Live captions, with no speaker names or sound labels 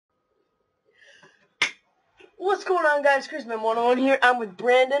What's going on, guys? Chrisman 101 here. I'm with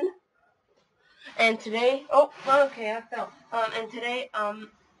Brandon, and today, okay, I fell. And today,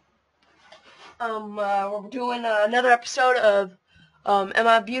 we're doing another episode of, Am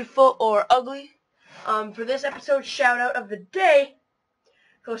I Beautiful or Ugly? For this episode, shout out of the day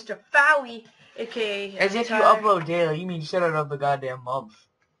goes to Fowie, aka. As if you upload daily, you mean shout out of the goddamn month.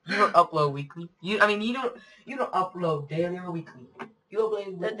 You don't upload weekly. You don't upload daily or weekly. You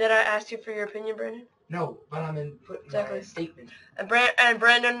upload weekly. Did I ask you for your opinion, Brandon? No, but I'm in putting a statement. And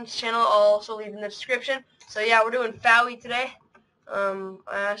Brandon's channel I'll also leave in the description. So yeah, we're doing Fowie today. I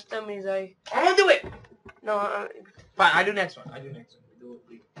asked him, he's like, I'm gonna do it! No, Fine, I do next one.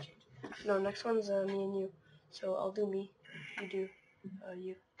 No, next one's me and you. So I'll do me, you do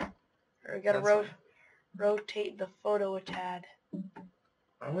you. Or we gotta rotate the photo a tad.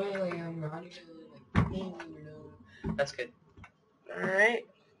 Really, I'm not even That's good. Alright.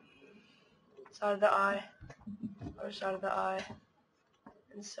 Side of the eye. Other side of the eye.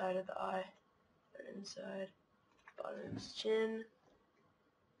 Inside of the eye. Inside. Bottom of his chin.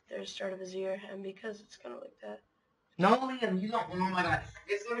 There's the start of his ear. And because it's kind of like that. No, Liam, you don't. Oh my god.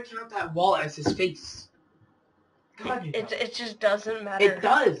 It's gonna count that wall as his face. God, it just doesn't matter. It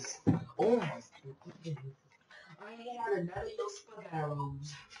does. Oh my god. I had another little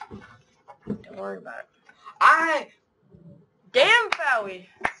spaghettios. Don't worry about it. Damn, Fowie.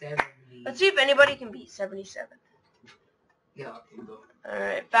 70. Let's see if anybody can beat 77. Yeah, I can go.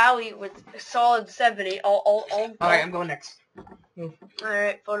 Alright, Fowie with a solid 70. Alright, I'm going next.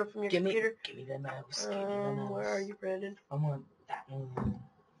 Alright, photo from your computer. Give me the mouse. Where are you, Brandon? I want that one.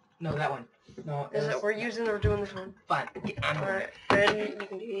 No, that one. No, We're doing this one. Fine. Alright, Brandon, you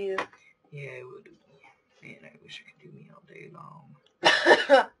can do you. Yeah, it would do me. Man, I wish I could do me all day long.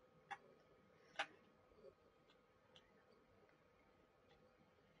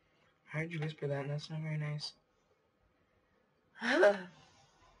 I heard you whisper that, and that's not very nice.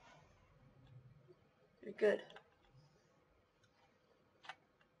 You're good.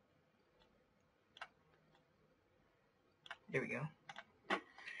 There we go.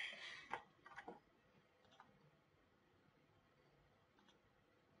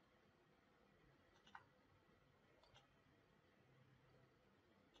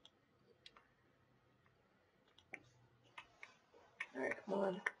 Alright, come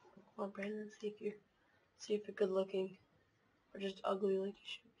on, Brandon. See if you're good looking, or just ugly like you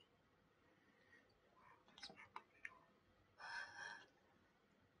should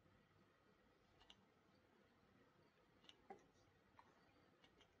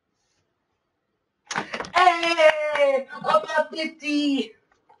be. Hey, about 50.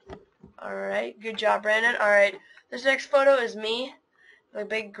 All right, good job, Brandon. All right, this next photo is me, with a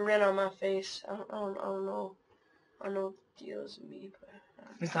big grin on my face. I don't know what the deal is with me, but.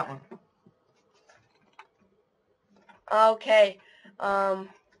 It's that one. Okay,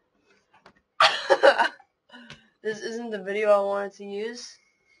 this isn't the video I wanted to use.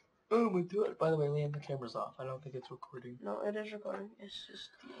 Oh my god. By the way, Liam, the camera's off. I don't think it's recording. No, it is recording. It's just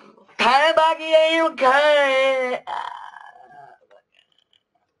the angle. Hi, Bucky, ain't okay.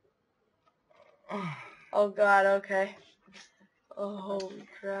 Oh god, okay. Oh, holy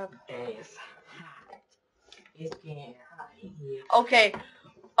crap. It's hot. It's getting hot here. Okay,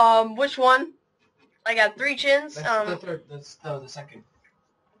 which one? I got 3 chins. That's the third. That's the second.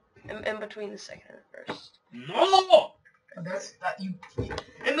 In between the second and the first. No! That's you.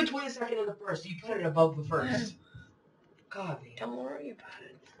 In between the second and the first, you put it above the first. God, man. Don't worry about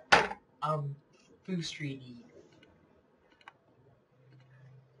it. Foo Streety.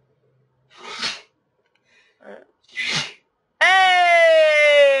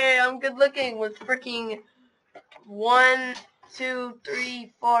 Hey! I'm good looking with freaking 1, 2,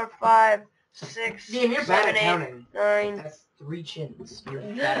 3, 4, 5, 6, Damn, you're 7, bad at 8, counting. 9. That's 3 chins. You're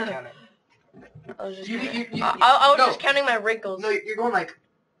bad at counting. I was just counting my wrinkles. No, you're going like.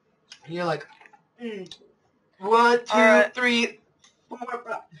 You're like. 1, 2, 3, 4, 5.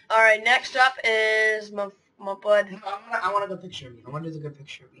 All right, next up is my bud. No, I want a good picture of me. I want a good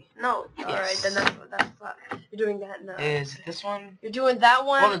picture of me. No. Yes. All right, then that's fine. You're doing that now. Is this one? You're doing that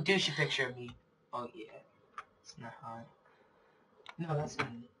one. I want a douchey picture of me. Oh yeah. It's not hot. No, that's not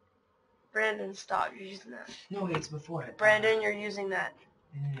it. Brandon, stop. You're using that. No, it's before it. Brandon, you're using that.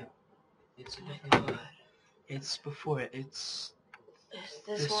 No. It's a different one. It's before it. It's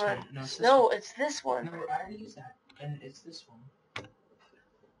this one. No, it's this no, one. it's this one. No, I already used that. And it's this one.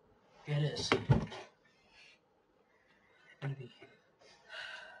 Yeah, it is. Envy.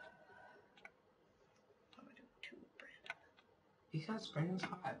 Because Brandon's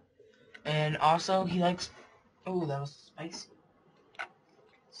hot. And also, he likes... Oh, that was spicy.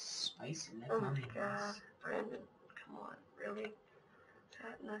 Spicy, like Oh my mayonnaise. god, Brandon, come on, really? Is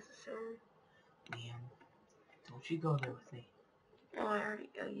that necessary? Liam, don't you go there with me. No,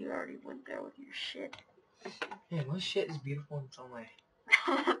 you already went there with your shit. Hey, my shit is beautiful in its own way.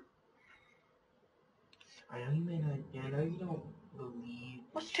 I know you may not, I know you don't believe.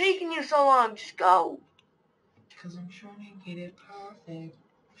 What's taking you so long? Just go. Because I'm trying to get it perfect.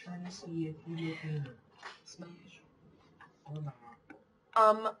 I'm trying to see if you get me smash or not.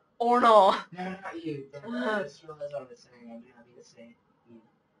 Or no. No, not you. I just realized what I was saying. I'm happy to say you.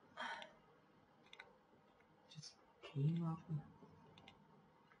 Just came off me.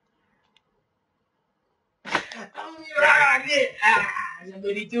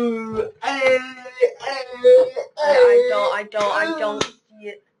 Somebody do. I don't see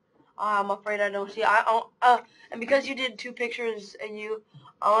it. I'm afraid I don't see it. And because you did 2 pictures and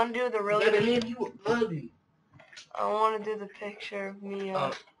I want to do the really good. You ugly. I want to do the picture of me.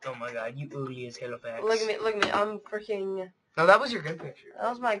 Oh my god, you ugly as hell facts. Look at me. I'm freaking. No, that was your good picture. That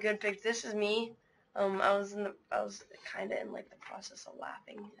was my good pic. This is me. I was kind of in like the process of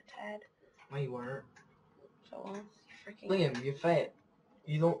laughing a tad. No, you weren't. So freaking. Liam, you're fat.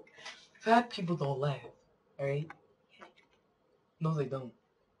 You don't. Fat people don't laugh. Alright? No, they don't.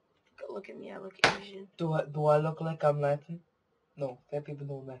 Look at me. I look Asian. Do I look like I'm laughing? No, fat people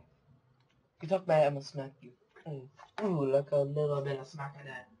don't laugh. You talk bad, I'm gonna smack you. Ooh, like a little bit of smack of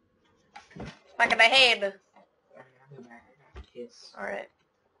that. Smack in the head. Alright, I'll be back. I got a kiss. Alright.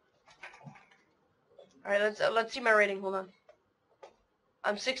 Alright, let's see my rating. Hold on.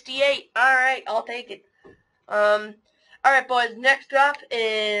 I'm 68. Alright, I'll take it. Alright, boys. Next up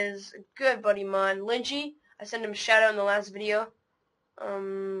is a good buddy of mine, Lynchy. I sent him a shout out in the last video.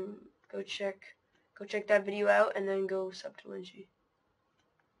 Go check that video out, and then go sub to Lynchy.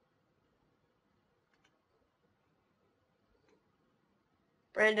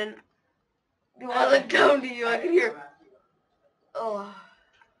 Brandon, do I look down to you? I can hear. Oh,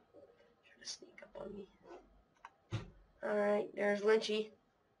 trying to sneak up on me. Alright, there's Lynchy.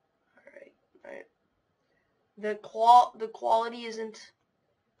 Alright. The quality isn't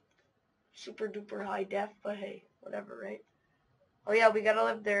super duper high def, but hey, whatever, right? Oh yeah, we gotta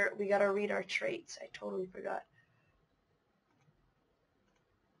live there. We gotta read our traits. I totally forgot.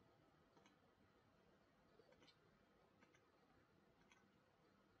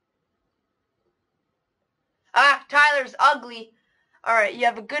 Ah, Tyler's ugly. Alright, you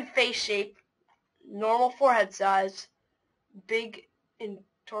have a good face shape, normal forehead size, big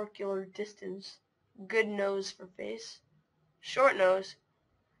interlocular distance, good nose for face, short nose,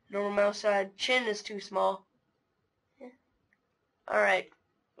 normal mouth side, chin is too small. Yeah. Alright,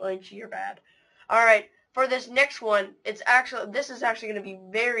 Lynchy, you're bad. Alright, for this next one, this is actually going to be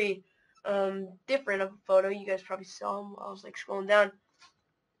very different of a photo. You guys probably saw him. I was like scrolling down.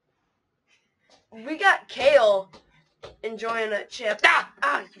 We got Kale enjoying a chip. Ah,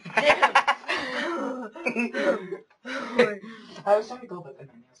 damn. I was trying to go, but then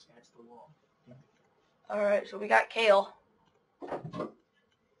my nails scratched the wall. Alright, so we got Kale.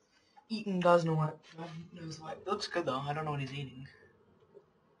 Eating does know what. Knows what. Looks good though. I don't know what he's eating.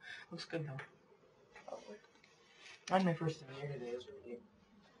 Looks good though. I had my first time here today. It was really good.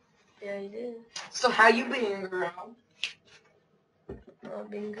 Yeah, you did. So how you been, girl? I've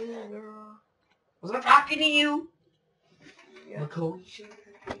been good, girl. Was I talking to you? Yeah. Macaulay,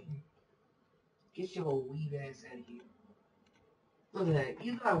 get your weave ass out of here. Look at that.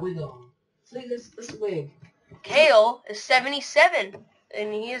 You got a wig on. See this wig. Kale is 77,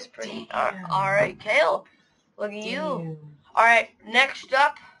 and he is pretty. Alright, Kale. Look at you. Alright, next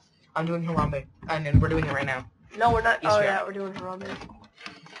up. I'm doing Harambe, and then we're doing it right now. No, we're not. Yes, oh, we yeah, are. we're doing Harambe.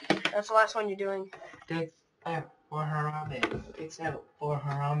 That's the last one you're doing. Dicks out for Harambe. Dicks out for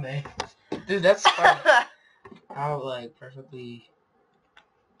Harambe. Dude, that's fun. How, like, perfectly...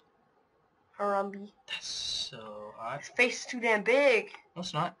 Harambe. That's so hot. His face is too damn big. No,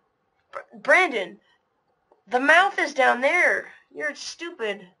 it's not. Brandon, the mouth is down there. You're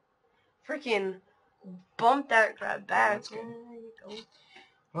stupid. Freaking bump that crap back. That's good. There you go.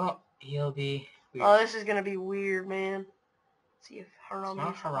 Well, he'll be weird. Oh, this is gonna be weird, man. Let's see if Harambe. It's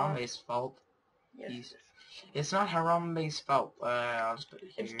not Harambe's fault. Yes. It's not Harambe's fault. I'll just put it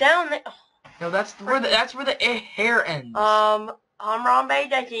here. It's down there. No, that's where the hair ends. Harambe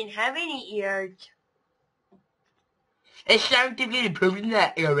doesn't have any ears. It's scientifically proven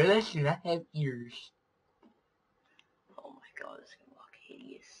that gorillas do not have ears. Oh my god, this is gonna look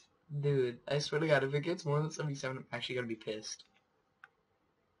hideous. Dude, I swear to God, if it gets more than 77, I'm actually gonna be pissed.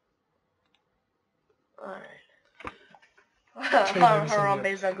 Alright.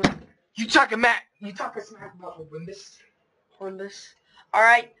 Harambe's ugly. You talking smack about Olympus? Olympus.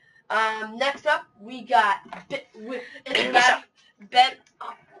 Alright. Next up, we got Ben.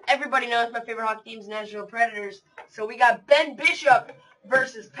 Everybody knows my favorite hockey team is Nashville Predators. So we got Ben Bishop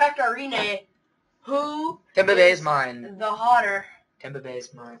versus Pekka Rinne. Who Tampa Bay is mine. The hotter? Tampa Bay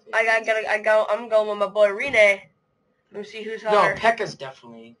is my favorite. I'm going with my boy Rinne. Let's see who's hotter. No, Pekka's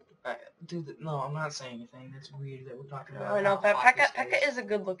definitely. Dude, no, I'm not saying anything. That's weird that we're talking about. I know, Pekka is a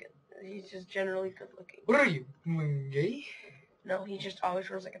good looking. He's just generally good looking. What are you, gay? No, he just always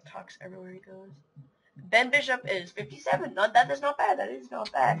wears like a tux everywhere he goes. Ben Bishop is 57. No, that is not bad. That is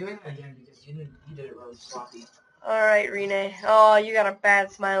not bad. I'm doing that again because you did it really sloppy. All right, Rinne. Oh, you got a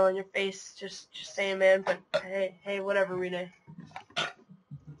bad smile on your face. Just saying, man. But hey, whatever, Rinne.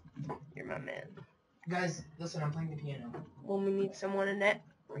 You're my man. Guys, listen, I'm playing the piano. When we need someone in net,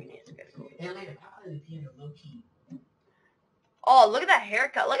 Rinne is good. Hey, later, I play the piano low key. Oh, look at that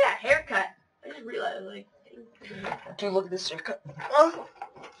haircut. Look at that haircut. I just realized, like. Dude, look at this haircut. Oh.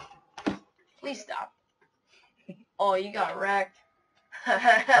 Please stop. Oh, you got wrecked.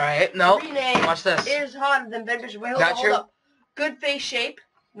 Alright, no. Rinne Watch this. is hotter than Ben Bishop. Wait, hold up. Good face shape.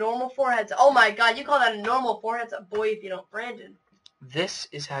 Normal forehead. Oh my god, you call that a normal forehead? It's a boy if you don't. Brandon. This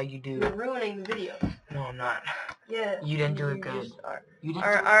is how you do. You're ruining the video. No, I'm not. Yeah. You didn't do it good.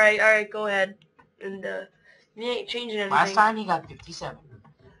 Alright, go ahead. And you ain't changing anything. Last time he got 57.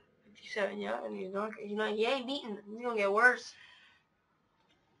 57, yeah, and he ain't beating. He's gonna get worse.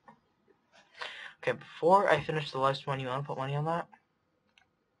 Okay, before I finish the last one, you wanna put money on that?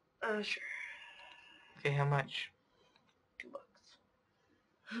 Sure. Okay, how much?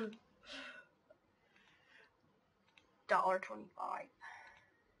 $2. $1.25.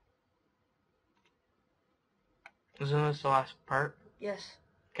 Isn't this the last part? Yes.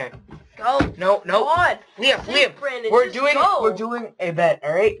 Okay. Go. No. God. Liam. Brandon, We're doing a bet,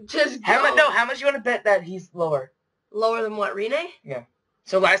 alright? Just how go. how much you wanna bet that he's lower? Lower than what, Rinne? Yeah.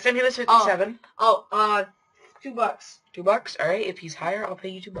 So last time he was 57. $2. $2? Alright, if he's higher, I'll pay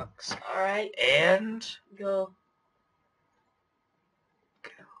you $2. Alright. And go.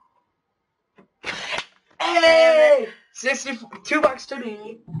 Hey! $2 to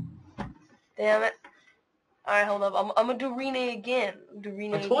me. Damn it. Alright, hold up. I'm gonna do Rinne again.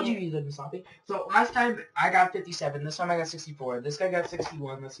 I told you you didn't stop it. So last time I got 57. This time I got 64. This guy got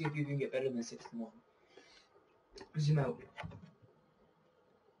 61. Let's see if you can get better than 61. Zoom out.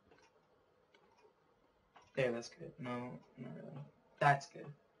 There, that's good. No, not really. That's good.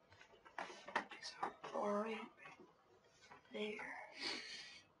 Alright. There.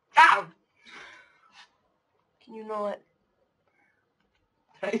 Ow! Can you not?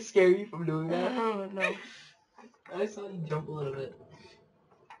 Did I scare you from doing that? No. I saw you jump a little bit.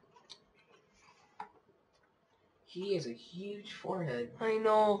 He has a huge forehead. I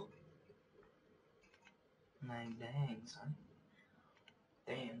know. Like, dang, son.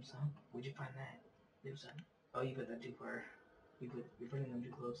 Damn, son. Where'd you find that? New son. Oh, you put that too far. You're putting them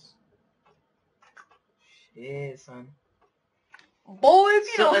too close. Shit, son. Boy, if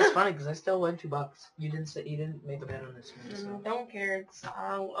you don't. That's funny because I still won $2. You didn't make a bet on this one. So. Don't care. It's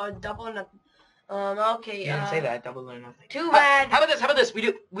double or nothing. Okay. You didn't say that. Double or nothing. Too bad. How about this? We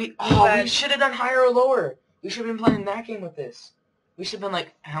should have done higher or lower. We should have been playing that game with this. We should have been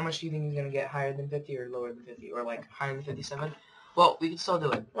like, how much do you think he's gonna get? Higher than 50 or lower than 50, or like higher than 57? Well, we can still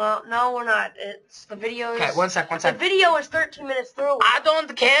do it. Well, no, we're not. It's the video. Okay, one sec. The video is 13 minutes through. I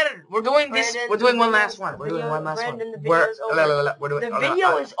don't care. We're doing this. Brandon, we're doing one last one. We're doing one last Brandon, one. The video is over. We're doing. The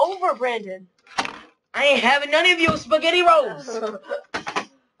video is over, Brandon. I ain't having none of your spaghetti rolls.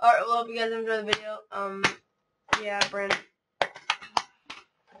 Alright, well, hope you guys enjoyed the video. Yeah, Brandon.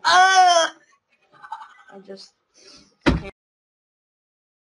 I just